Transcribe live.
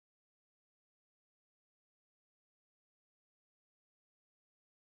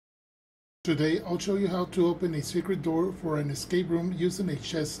Today, I'll show you how to open a secret door for an escape room using a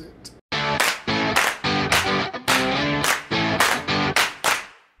chess set.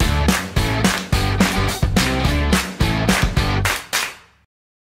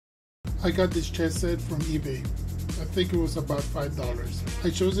 I got this chess set from eBay. I think it was about $5. I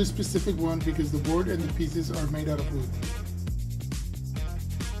chose a specific one because the board and the pieces are made out of wood.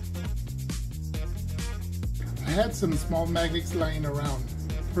 I had some small magnets lying around.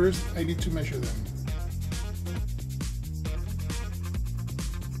 First, I need to measure them.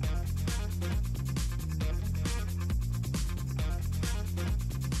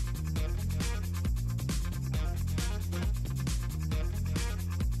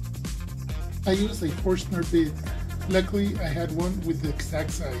 I used a Forstner bit. Luckily, I had one with the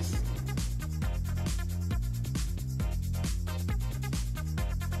exact size.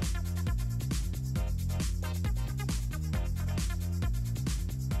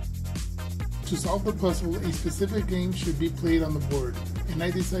 To solve the puzzle, a specific game should be played on the board, and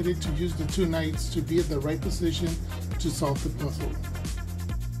I decided to use the two knights to be at the right position to solve the puzzle.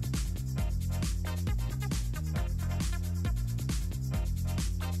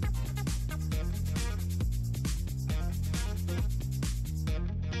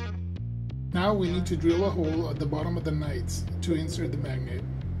 Now we need to drill a hole at the bottom of the knights to insert the magnet.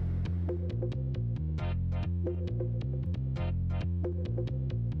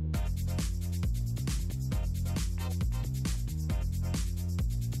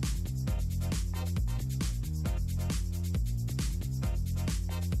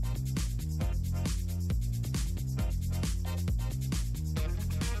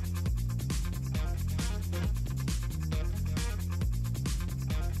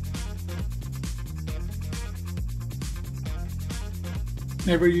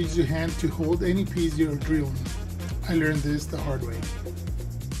 Never use your hand to hold any piece you're drilling. I learned this the hard way.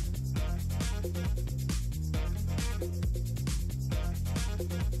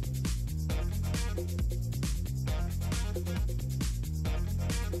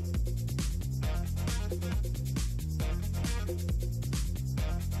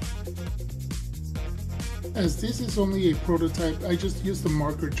 As this is only a prototype, I just used the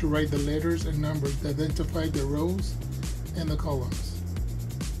marker to write the letters and numbers that identify the rows and the columns.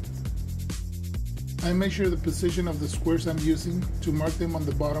 I measure the position of the squares I'm using to mark them on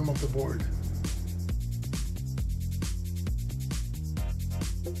the bottom of the board.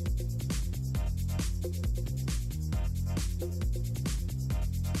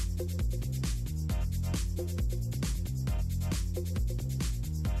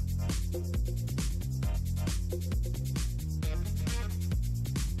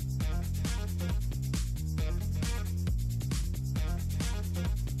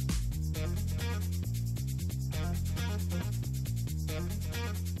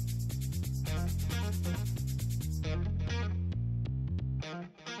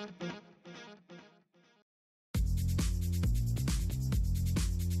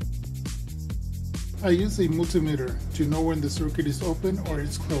 I use a multimeter to know when the circuit is open or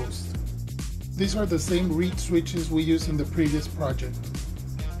it's closed. These are the same reed switches we used in the previous project.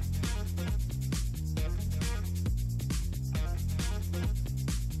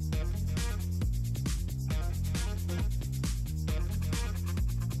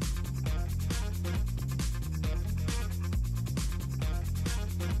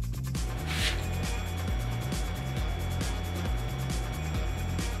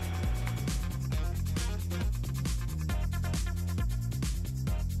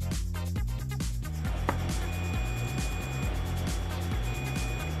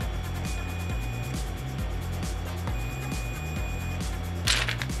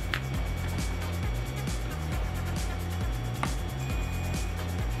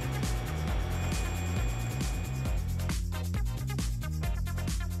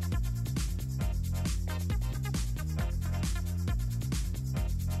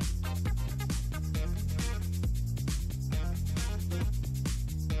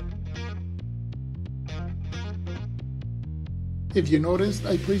 If you noticed,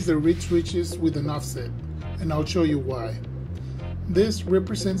 I placed the reed switches with an offset, and I'll show you why. This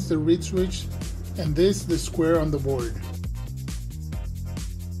represents the reed switch, and this the square on the board.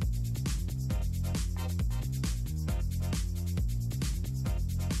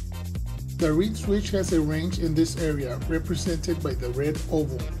 The reed switch has a range in this area, represented by the red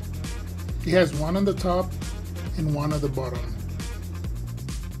oval. It has one on the top and one at the bottom.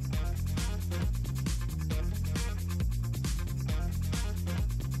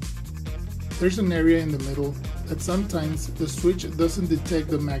 There's an area in the middle that sometimes the switch doesn't detect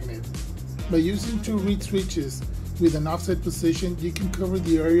the magnet. By using two reed switches, With an offset position, you can cover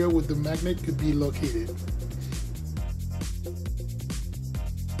the area where the magnet could be located.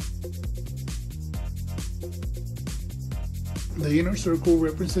 The inner circle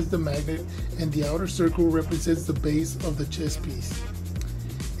represents the magnet and the outer circle represents the base of the chess piece.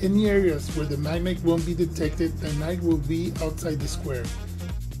 In the areas where the magnet won't be detected, the knight will be outside the square.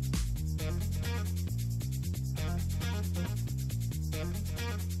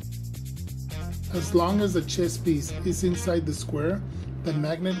 As long as the chess piece is inside the square, the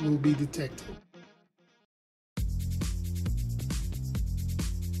magnet will be detected.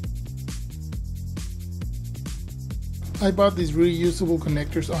 I bought these reusable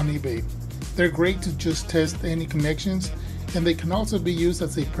connectors on eBay. They're great to just test any connections, and they can also be used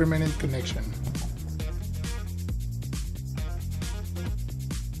as a permanent connection.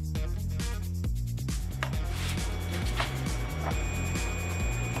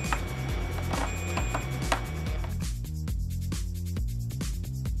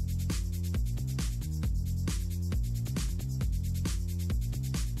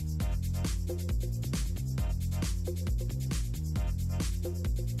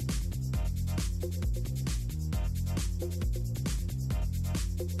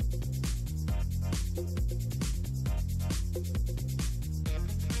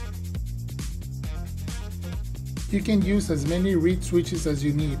 You can use as many reed switches as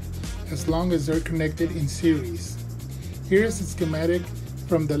you need, as long as they're connected in series. Here is a schematic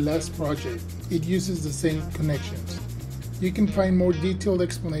from the last project. It uses the same connections. You can find more detailed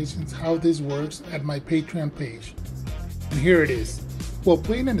explanations how this works at my Patreon page. And here it is. While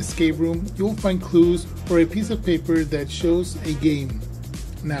playing an escape room, you'll find clues or a piece of paper that shows a game.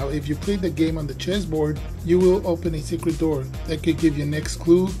 Now, if you play the game on the chessboard, you will open a secret door that could give you a next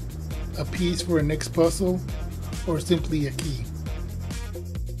clue, a piece for a next puzzle, or simply a key.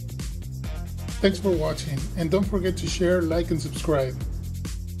 Thanks for watching, and don't forget to share, like, and subscribe.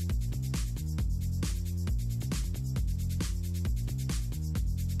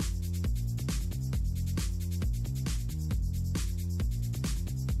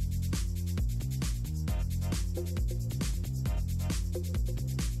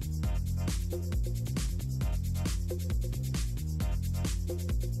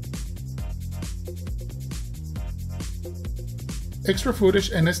 Extra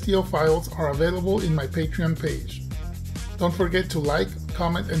footage and STL files are available in my Patreon page. Don't forget to like,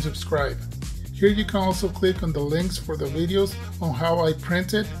 comment, and subscribe. Here you can also click on the links for the videos on how I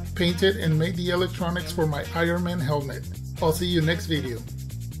printed, painted, and made the electronics for my Iron Man helmet. I'll see you next video.